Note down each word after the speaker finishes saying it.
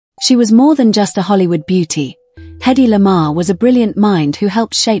She was more than just a Hollywood beauty. Hedy Lamarr was a brilliant mind who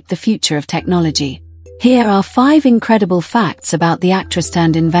helped shape the future of technology. Here are 5 incredible facts about the actress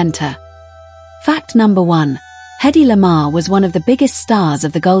turned inventor. Fact number 1. Hedy Lamarr was one of the biggest stars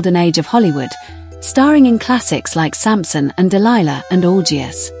of the golden age of Hollywood, starring in classics like Samson and Delilah and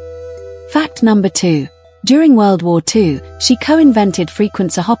Algiers. Fact number 2. During World War II, she co-invented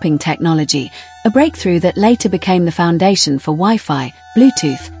frequency hopping technology, a breakthrough that later became the foundation for Wi-Fi,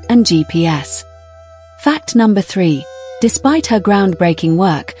 Bluetooth, and GPS. Fact number 3. Despite her groundbreaking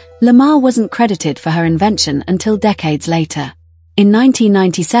work, Lamarr wasn't credited for her invention until decades later. In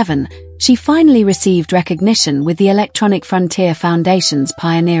 1997, she finally received recognition with the Electronic Frontier Foundation's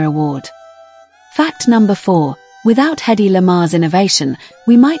Pioneer Award. Fact number 4. Without Hedy Lamarr's innovation,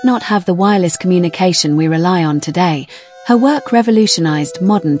 we might not have the wireless communication we rely on today. Her work revolutionized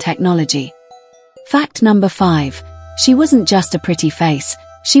modern technology. Fact number 5. She wasn't just a pretty face,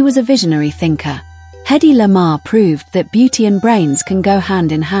 she was a visionary thinker. Hedy Lamarr proved that beauty and brains can go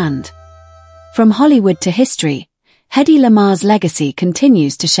hand in hand. From Hollywood to history, Hedy Lamarr's legacy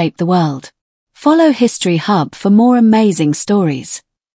continues to shape the world. Follow History Hub for more amazing stories.